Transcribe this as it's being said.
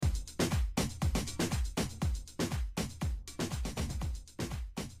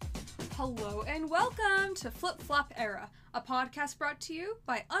Hello and welcome to Flip Flop Era, a podcast brought to you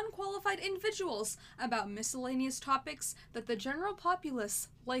by unqualified individuals about miscellaneous topics that the general populace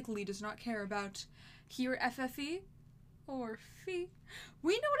likely does not care about. Here at FFE, or FE,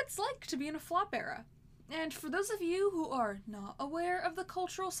 we know what it's like to be in a flop era. And for those of you who are not aware of the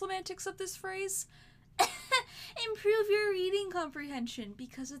cultural semantics of this phrase, improve your reading comprehension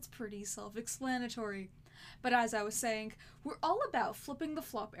because it's pretty self-explanatory. But as I was saying, we're all about flipping the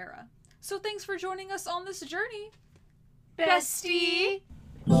flop era. So thanks for joining us on this journey, bestie!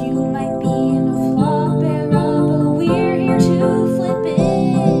 You might be in a flop era, but we're here to flip it.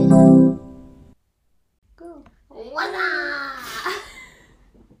 Go. Voila!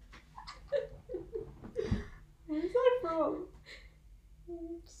 Where's that from?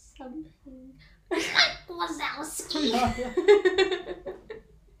 Something. Wazowski.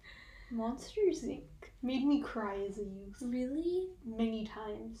 Monsters Inc. made me cry as a youth Really? many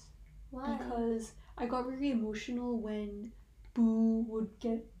times. Why? Because I got very emotional when Boo would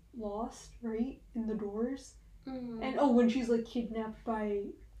get lost, right? In the doors. And when she's like kidnapped by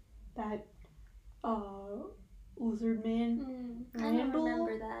that lizard man. I don't Randall?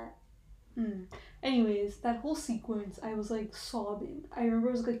 remember that. Anyways, that whole sequence, I was like sobbing. I remember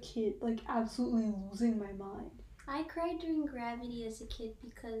I was like a kid, like absolutely losing my mind. I cried during Gravity as a kid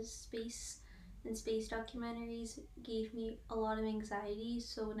because space documentaries gave me a lot of anxiety.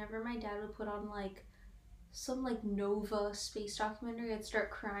 So whenever my dad would put on like some like Nova space documentary, I'd start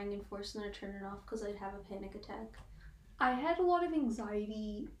crying and force them to turn it off because I'd have a panic attack. I had a lot of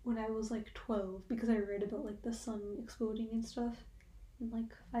anxiety when I was like 12 because I read about like the sun exploding and stuff in like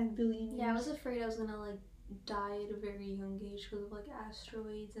 5 billion years. Yeah, I was afraid I was gonna like die at a very young age because of like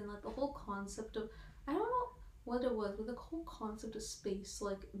asteroids and like the whole concept of, I don't know what it was, but the whole concept of space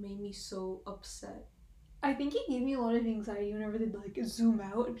like made me so upset. I think it gave me a lot of anxiety whenever they'd like zoom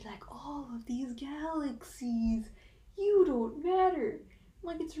out and be like, all of these galaxies, you don't matter.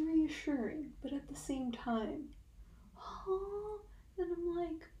 Like, it's reassuring, but at the same time, then I'm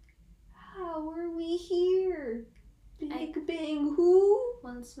like, how are we here? Big Bang who?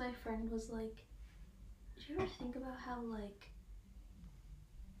 Once my friend was like, did you ever think about how like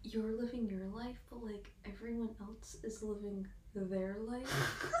you're living your life but like everyone else is living their life?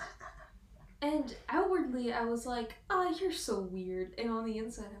 And outwardly I was like, oh, you're so weird, and on the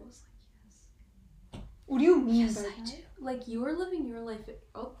inside I was like, yes. What do you mean Yes, by I that? do. Like, you are living your life.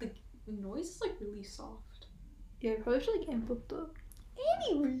 Oh, the noise is like really soft. Yeah, I probably should like amp up the...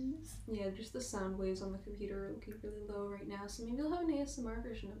 Anyways. Yeah, just the sound waves on the computer are looking really low right now, so maybe I'll have an ASMR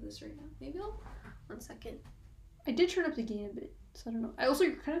version of this right now. Maybe I'll... 1 second. I did turn up the gain a bit, so I don't know. I also,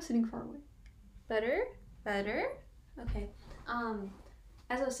 you're kind of sitting far away. Better? Okay.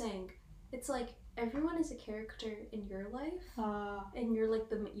 As I was saying, it's like everyone is a character in your life, and you're like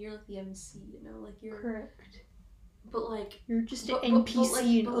the MC, you know, like you're... Correct. But like... You're just an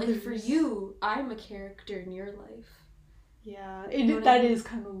NPC but like for you, I'm a character in your life. Yeah, You know that what I mean? is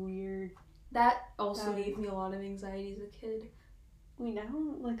kind of weird. That also That gave me a lot of anxiety as a kid. Wait, now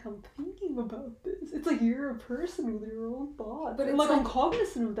I'm thinking about this. It's like you're a person with your own thoughts. But And, it's like, I'm like-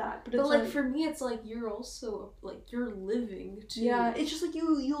 cognizant of that. But But it's like for me, it's like you're also like you're living too. yeah, it's just like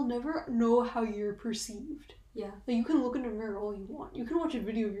you'll never know how you're perceived. Yeah. Like you can look in a mirror all you want. You can watch a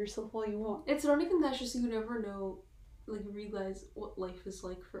video of yourself all you want. It's not even that. It's just you never know, like realize what life is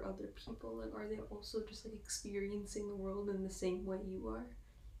like for other people. Like, are they also just like experiencing the world in the same way you are?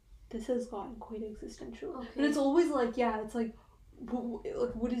 This has gotten quite existential. Okay. But it's always like, yeah, it's like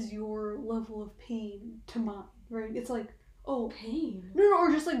what is your level of pain to mine, right? It's like, oh, Pain. no,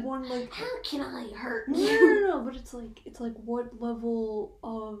 or just like one like How can I hurt no, you? no, but it's like what level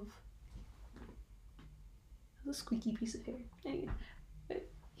of a squeaky piece of hair. Anyway, can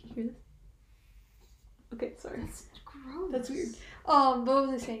you hear this? Okay, sorry. That's gross. That's weird. But what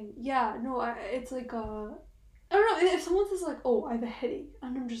was I saying? Yeah, no, it's like I don't know. If someone says like, oh, I have a headache,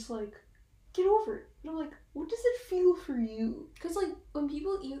 and I'm just like, get over it. And I'm like, what does it feel for you? Cause like when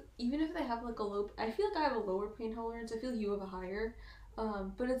people even if they have like a low, I feel like I have a lower pain tolerance. I feel like you have a higher.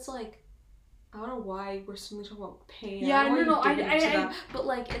 But it's like, I don't know why we're suddenly talking about pain. Yeah, I don't know no, why you dig into I- that. But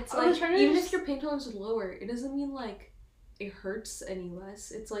like it's I was like trying to even just- if your pain tolerance is lower, it doesn't mean like it hurts any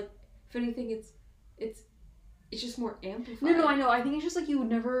less. It's like if anything, it's just more amplified. No, I know. I think it's just like you would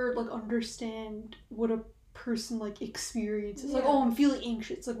never like understand what a person like experiences. Like, Yeah. oh, I'm feeling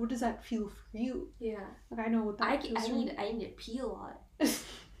anxious. Like, what does that feel for you? Yeah. Like, I know what that I feels for me. need to pee a lot. Keep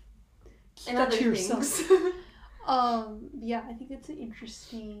And that other to yourself. things. Yeah, I think it's an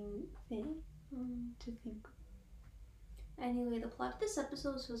interesting thing to think. Anyway, the plot of this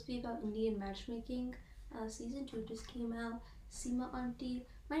episode was supposed to be about Indian matchmaking. Season 2 just came out. Seema auntie,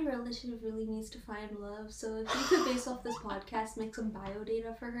 my relative really needs to find love, so if you could, based off this podcast, make some bio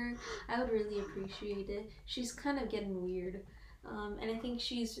data for her, I would really appreciate it. She's kind of getting weird, and I think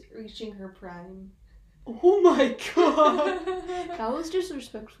she's reaching her prime. Oh my god! That was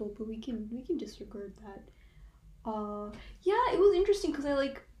disrespectful, but we can disregard that. Yeah, it was interesting because I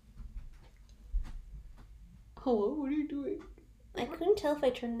like. Hello, what are you doing? I couldn't tell if I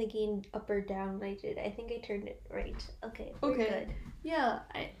turned the gain up or down. I did. I think I turned it right. Okay. We're good. Yeah,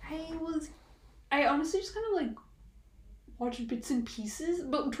 I honestly just kind of like watched bits and pieces,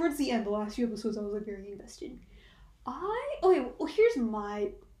 but towards the end, the last few episodes, I was like very invested. Well, here's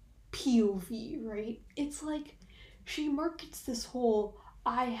my POV, right? It's like she markets this whole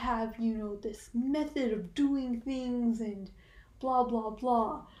I have, this method of doing things and blah blah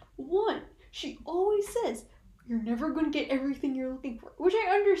blah. One, she always says you're never going to get everything you're looking for, which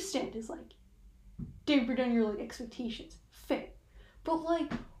I understand is like damper down your like expectations. Fair. But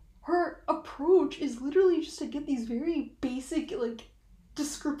like her approach is literally just to get these very basic like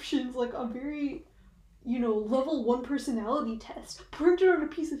descriptions, like a very level 1 personality test, printed on a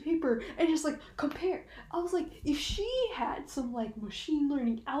piece of paper and just like compare. I was like, if she had some like machine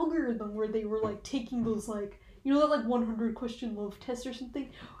learning algorithm where they were like taking those like, that like 100 question love test or something,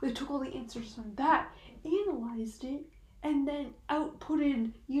 they took all the answers from that, analyzed it, and then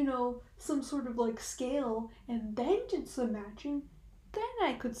outputted, some sort of like scale and then did some matching, then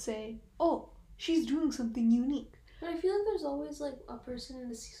I could say, oh, she's doing something unique. But I feel like there's always like a person in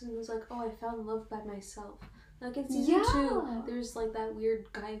the season who's like, oh, I found love by myself. Like in season 2, there's like that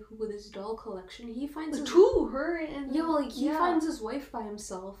weird guy who with his doll collection, he finds he finds his wife by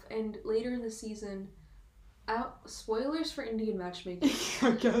himself, and later in the season, spoilers for Indian matchmaking.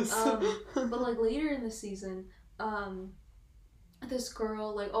 I guess. But like later in the season, this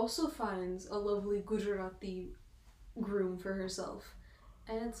girl like also finds a lovely Gujarati groom for herself,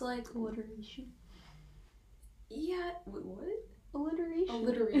 and it's like alliteration. Yeah, wait, what?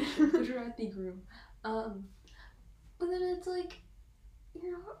 Alliteration. Gujarati groom. But then it's like,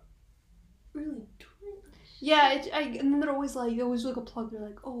 you're not really doing it. Yeah, and then they're always like a plug. They're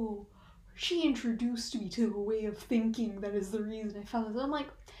like, oh, she introduced me to a way of thinking that is the reason I found this. I'm like,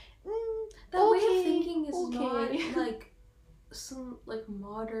 that way of thinking is not like some like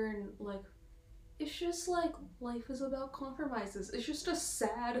modern like. It's just like life is about compromises. It's just a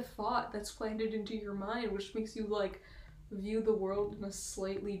sad thought that's planted into your mind, which makes you like view the world in a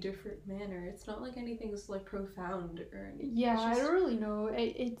slightly different manner. It's not like anything's like profound or anything. Yeah, I don't really know.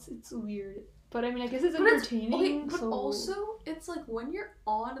 It's weird, but I mean, I guess it's entertaining. But also, it's like when you're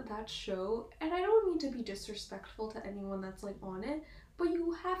on that show, and I don't mean to be disrespectful to anyone that's like on it, but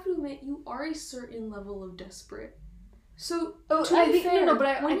you have to admit you are a certain level of desperate. So, I think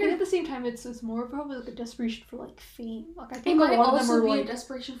at the same time, it's more probably like a desperation for like fame. Like I think it a might lot of them also are be like a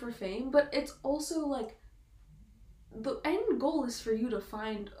desperation for fame, but it's also like the end goal is for you to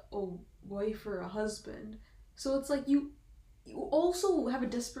find a wife or a husband. So it's like you also have a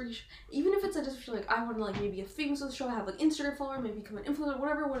desperation, even if it's a desperation like I want to like maybe get famous on the show, have like Instagram follower, maybe become an influencer,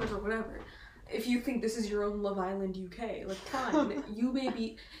 whatever. If you think this is your own Love Island UK, like fine, you may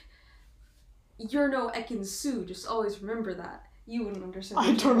be. You're no Ekin Su, just always remember that. You wouldn't understand.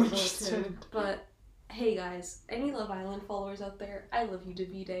 I don't understand. But hey guys, any Love Island followers out there, I love you,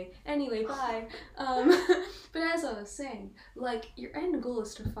 Davide. Anyway, bye. But as I was saying, like your end goal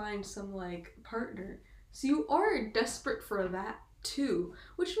is to find some like partner. So you are desperate for that too,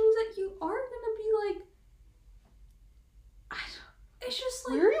 which means that you are gonna be like, it's just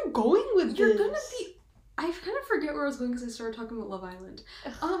like, where are you going with you're this? Gonna be. I kind of forget where I was going because I started talking about Love Island.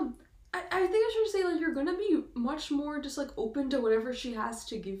 I think I should say like you're gonna be much more just like open to whatever she has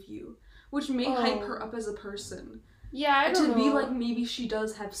to give you, which may hype her up as a person. Yeah, I don't know. To be like maybe she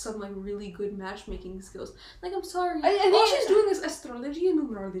does have some like really good matchmaking skills. Like I'm sorry, all she's doing is astrology and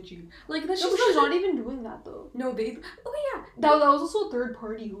numerology. Like that's she's not even doing that though. No, babe. Oh yeah, that was also a third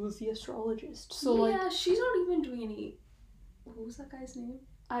party who was the astrologist. So yeah, she's not even doing any. What was that guy's name?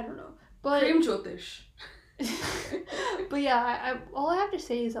 I don't know, but Prem Jyotish. But yeah, all I have to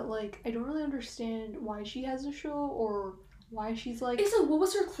say is that like I don't really understand why she has a show or why she's like. It's like what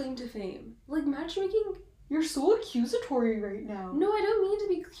was her claim to fame? Like matchmaking. You're so accusatory right now. No, I don't mean to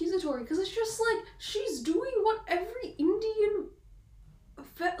be accusatory because it's just like she's doing what every Indian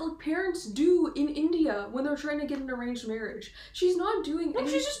parents do in India when they're trying to get an arranged marriage. She's not doing. No,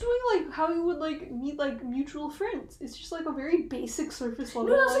 she's just doing like how you would like meet like mutual friends. It's just like a very basic surface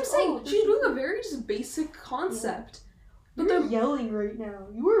level. No, that's what I'm saying. She's doing a very just basic concept. Yeah. But they're yelling right now.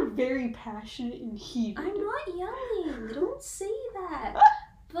 You are very passionate and heated. I'm not yelling. Don't say that.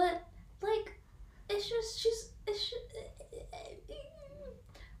 But like, it's just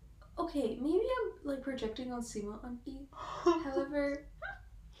projecting on Sima Auntie. However,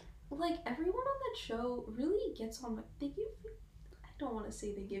 like, everyone on that show really gets on my... I don't want to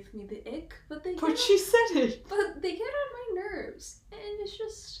say they give me the ick, but they But she said it. But they get on my nerves. And it's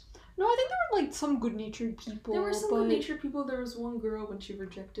just... No, I think there were, like, some good-natured people. There were some good-natured people. There was one girl when she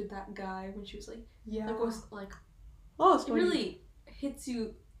rejected that guy, when she was like... Yeah. Like, was like... Oh, it's it really hits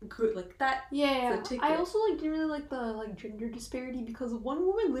you good. Like, that... Yeah, the ticket. I also like didn't really like the like gender disparity because one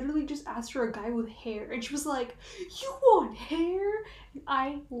woman literally just asked for a guy with hair and she was like, "You want hair?" And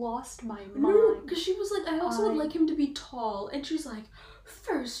I lost my No, mind. because she was like, I also would like him to be tall, and she's like,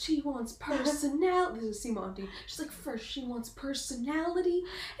 first he wants personality. This is Sima Auntie. She's like, first she wants personality,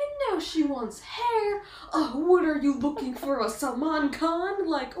 and now she wants hair. Oh, what are you looking for, a Salman Khan?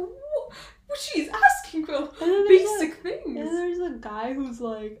 Like, what she's asking for basic things. And then there's a guy who's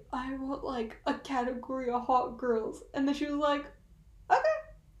like, I want like a category of hot girls, and then she was like, okay.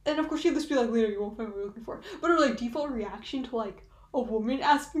 And of course she'd just be like, later you won't find what you're looking for. But her like default reaction to like a woman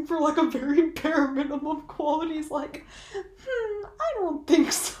asking for like a very bare minimum quality is like, I don't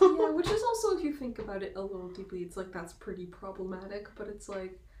think so. Yeah, which is also, if you think about it a little deeply, it's like that's pretty problematic. But it's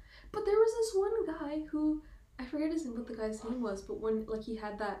like, but there was this one guy who, I forget what the guy's name was, but when like he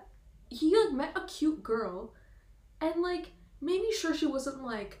had that, he like met a cute girl, and like maybe sure she wasn't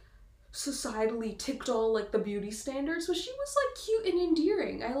like societally ticked all like the beauty standards, but she was like cute and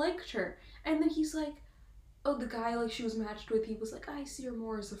endearing. I liked her. And then he's like, oh, the guy like she was matched with, he was like, I see her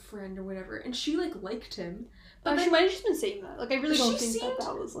more as a friend or whatever, and she like liked him. But she might have just been saying that. Like, I really don't think seemed...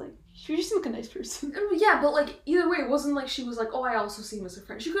 that was like, she just seemed like a nice person. Yeah, but like either way, it wasn't like she was like, oh, I also see him as a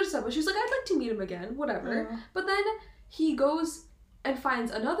friend. She could have said, but she was like, I'd like to meet him again, whatever. Yeah. But then he goes and finds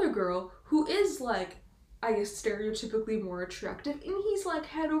another girl who is like, I guess, stereotypically more attractive, and he's like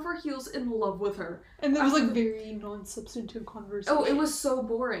head over heels in love with her. And there was like very non-substantive conversation. Oh, it was so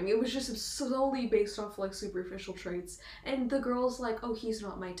boring. It was just solely based off like superficial traits. And the girl's like, oh, he's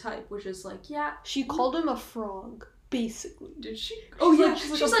not my type, which is like, yeah. She called him a frog, basically. Did she? Oh yeah,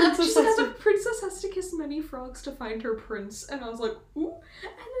 she's like a princess has to kiss many frogs to find her prince. And I was like, ooh.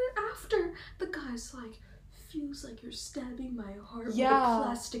 And then after, the guy's like, feels like you're stabbing my heart with a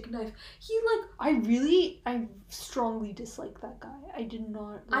plastic knife. He like... I strongly dislike that guy. I did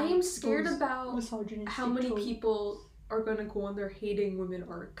not like I am scared about misogynistic how many people are gonna go on their hating women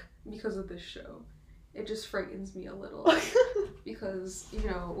arc because of this show. It just frightens me a little. Because, you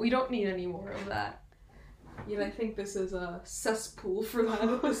know, we don't need any more of that. Yet I think this is a cesspool for that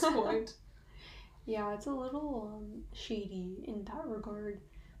at this point. Yeah, it's a little shady in that regard.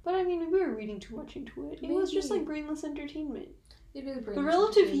 But I mean, we were reading too much into it. It was just like brainless entertainment. It is brainless. The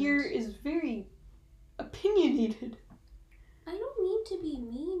relative here is very opinionated. I don't need to be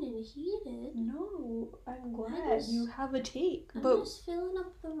mean and heated. No, I'm glad you have a take. I'm just filling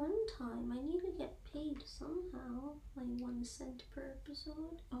up the runtime. I need to get paid somehow. Like 1 cent per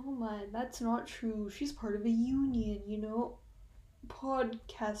episode. Oh my, that's not true. She's part of a union, you know?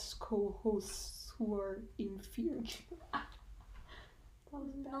 Podcast co-hosts who are inferior.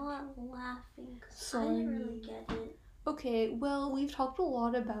 I'm not laughing because I Sorry. didn't really get it. Okay, well, we've talked a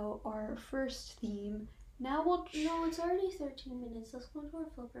lot about our first theme. Now we'll... No, it's already 13 minutes. Let's go to our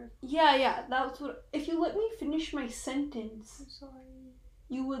flipper. Yeah, that's what... If you let me finish my sentence... I'm sorry.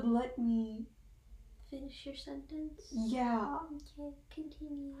 You would let me... Finish your sentence? Yeah. Okay,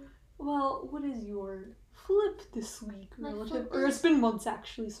 continue. Well, what is your flip this week, My relative? flip Or it's been months,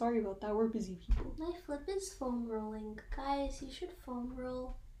 actually. Sorry about that. We're busy people. My flip is foam rolling. Guys, you should foam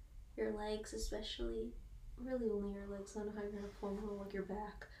roll your legs, especially. Really only your legs. I don't know how you're going to foam roll like your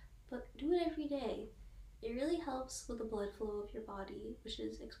back. But do it every day. It really helps with the blood flow of your body, which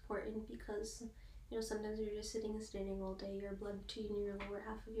is important because, you know, sometimes you're just sitting and standing all day, your blood to your lower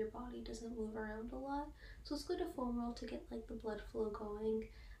half of your body doesn't move around a lot. So it's good to foam roll to get like the blood flow going.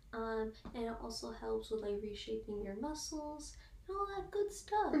 And it also helps with like reshaping your muscles and all that good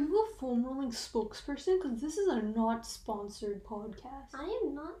stuff. Are you a foam rolling spokesperson? Because this is a not sponsored podcast. I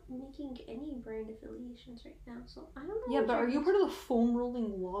am not making any brand affiliations right now, so I don't know. Yeah, but are you part of the foam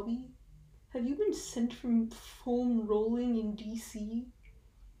rolling lobby? Have you been sent from foam rolling in DC?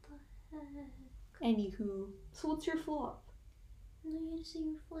 Anywho, so what's your flop? No, you need to see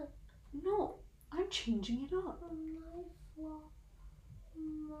your flip. No, I'm changing it up. My flop.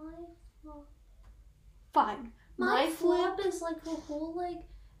 My flop. Fine. My flop is like the whole like,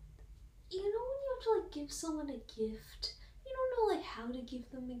 you know when you have to like give someone a gift, you don't know like how to give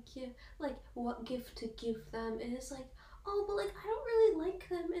them a gift, like what gift to give them, and it's like, oh, but like I don't really like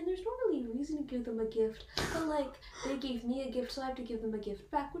them and there's no really reason to give them a gift, but like they gave me a gift so I have to give them a gift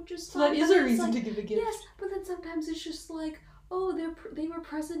back, which is So fine. that is a reason to give a gift. Yes, but then sometimes it's just like, oh, they were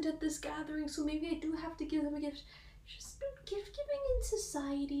present at this gathering, so maybe I do have to give them a gift. Just gift giving in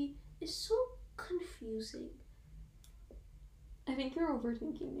society is so confusing. I think you're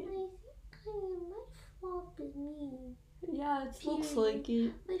overthinking it. I am. My flop is me. Yeah, it looks Period. like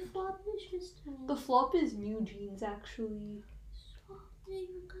it. My flop is just me. The flop is New Jeans, actually. Stop it,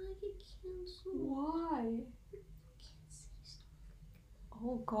 you're gonna get canceled. Why? Can't say stuff.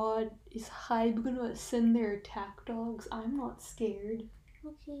 Oh god, is Hybe gonna send their attack dogs? I'm not scared.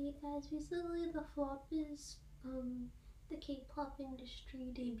 Okay, guys, basically the flop is the K-pop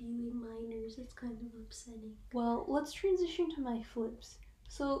industry debuting minors. It's kind of upsetting. Well, let's transition to my flips.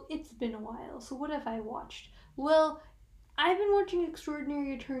 So, it's been a while, so what have I watched? Well, I've been watching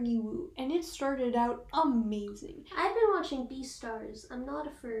Extraordinary Attorney Woo, and it started out amazing. I've been watching Beastars. I'm not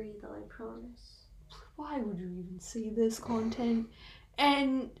a furry though, I promise. Why would you even say this content?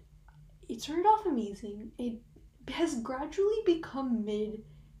 And it started off amazing. It has gradually become mid.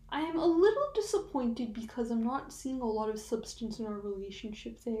 I am a little disappointed because I'm not seeing a lot of substance in our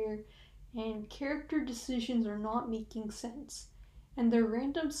relationship there, and character decisions are not making sense, and there are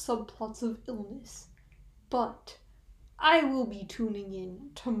random subplots of illness. But I will be tuning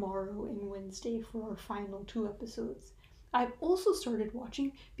in tomorrow and Wednesday for our final 2 episodes. I've also started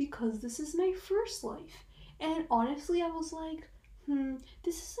watching Because This Is My First Life, and honestly I was like,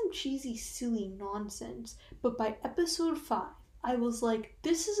 this is some cheesy, silly nonsense, but by episode 5, I was like,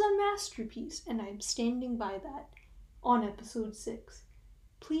 this is a masterpiece, and I'm standing by that on episode 6.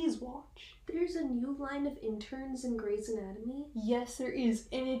 Please watch. There's a new line of interns in Grey's Anatomy. Yes, there is,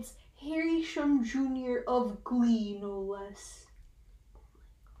 and it's Harry Shum Jr. of Glee, no less.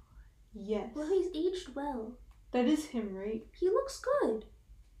 Yes. Well, he's aged well. That is him, right? He looks good.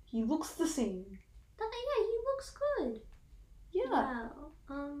 He looks the same. Yeah, he looks good. Yeah.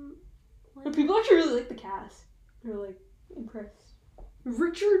 What- People actually really like the cast. They're like impressed.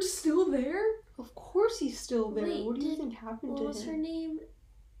 Richard's still there? Of course he's still there. Wait, what do you think happened What to was her him? name?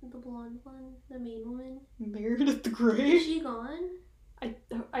 The blonde one? The main woman? Meredith Is Grey? she gone?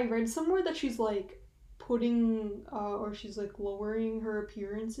 I read somewhere that she's like putting or she's like lowering her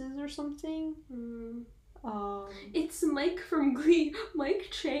appearances or something. It's Mike from Glee. Mike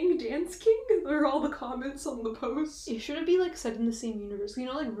Chang, Dance King? Are all the comments on the post. It shouldn't be like set in the same universe. You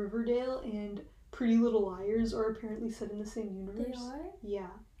know, like Riverdale and Pretty Little Liars are apparently set in the same universe. They are? Yeah.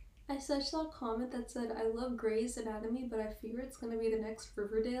 I saw a comment that said, I love Grey's Anatomy, but I fear it's going to be the next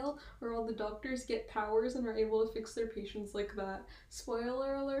Riverdale, where all the doctors get powers and are able to fix their patients like that.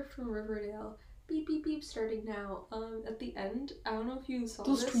 Spoiler alert from Riverdale. Beep beep beep starting now. At the end, I don't know if you saw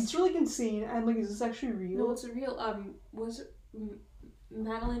Those this. tweets are like insane. I'm like, is this actually real? No, it's a real, was it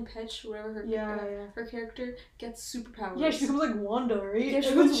Madeline Petch, whatever her Yeah. her character gets superpowers. Yeah, she becomes like Wanda, right? Yeah, she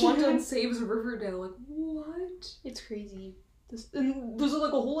And then becomes Wanda and like- saves Riverdale. Like, what? It's crazy. And there's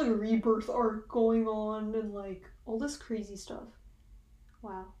like a whole like rebirth arc going on and like all this crazy stuff.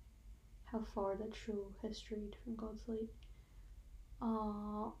 Wow. How far that show has strayed from God's light.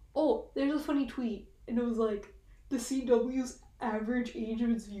 Oh, there's a funny tweet, and it was like the CW's average age of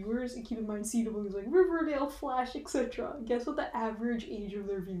its viewers, and keep in mind CW is like Riverdale, Flash, etc. Guess what the average age of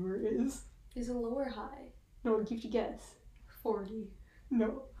their viewer is? Is it low or high? No, I'll give you a guess. 40.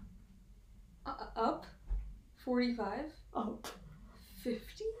 No. Up? 45? Up.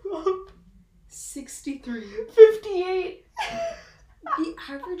 50? Up. 63. 58! The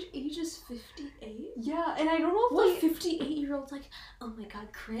average age is 58? Yeah, and I don't know if What like 58-year-old's like, oh my god,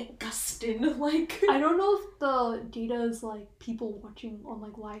 Grant Gustin, like... I don't know if the data is like people watching on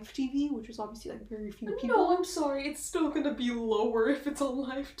like live TV, which is obviously like very few people. No, I'm sorry, it's still gonna be lower if it's on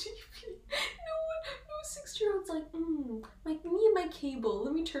live TV. No 6-year-old's like, me and my cable,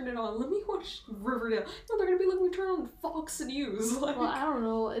 let me turn it on, let me watch Riverdale. No, they're gonna be like, let me turn on Fox News, like... Well, I don't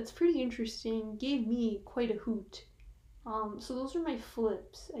know. It's pretty interesting. Gave me quite a hoot. So those are my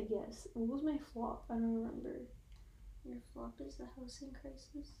flips, I guess. What was my flop? I don't remember. Your flop is the housing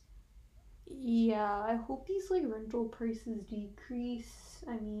crisis. Yeah, I hope these like rental prices decrease.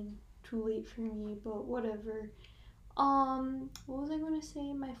 I mean, too late for me, but whatever. What was I gonna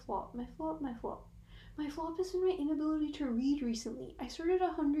say? My flop. My flop has been my inability to read recently. I started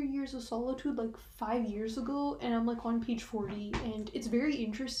 100 Years of Solitude like 5 years ago, and I'm like on page 40, and it's very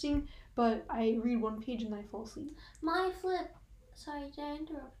interesting, but I read one page and then I fall asleep. My flip. Sorry, did I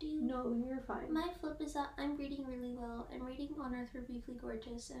interrupt you? No, you're fine. My flip is that I'm reading really well. I'm reading On Earth We're Briefly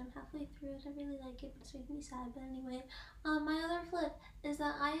Gorgeous, and I'm halfway through it. I really like it, but it's making me sad. But anyway, my other flip is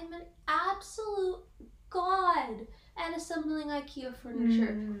that I am an absolute god at assembling IKEA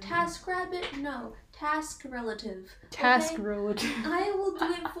furniture. TaskRabbit, no. Task relative. Task okay? relative. I will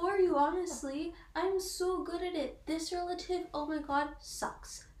do it for you. honestly, I'm so good at it. This relative, oh my god,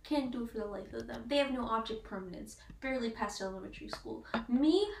 sucks. Can't do it for the life of them. They have no object permanence. Barely passed elementary school.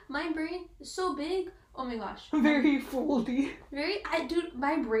 Me, my brain is so big. Oh my gosh. Very foldy. Dude,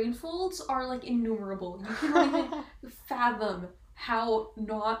 my brain folds are like innumerable. You cannot even fathom how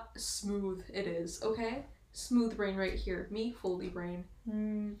not smooth it is, okay? Smooth brain right here. Me, foldy brain.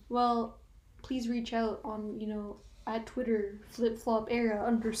 Well, please reach out on, at Twitter,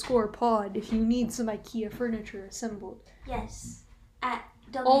 flipflopera_pod if you need some IKEA furniture assembled. Yes. At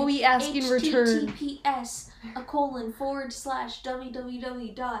All we ask in return.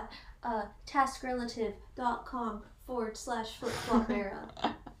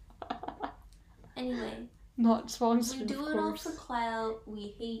 https://www.taskrelative.com/flipflopera. Anyway. Not sponsored, We do of it all course. for clout.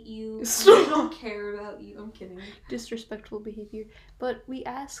 We hate you. We Stop. don't care about you. I'm kidding. Disrespectful behavior. But we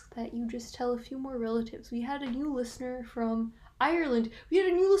ask that you just tell a few more relatives. We had a new listener from Ireland. We had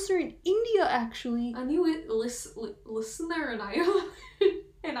a new listener in India, actually. A new listener in Ireland.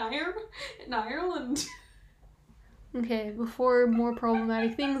 in Ireland. Okay, before more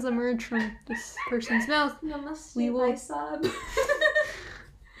problematic things emerge from this person's mouth, Namaste, we will... my son.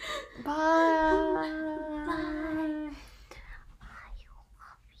 Bye!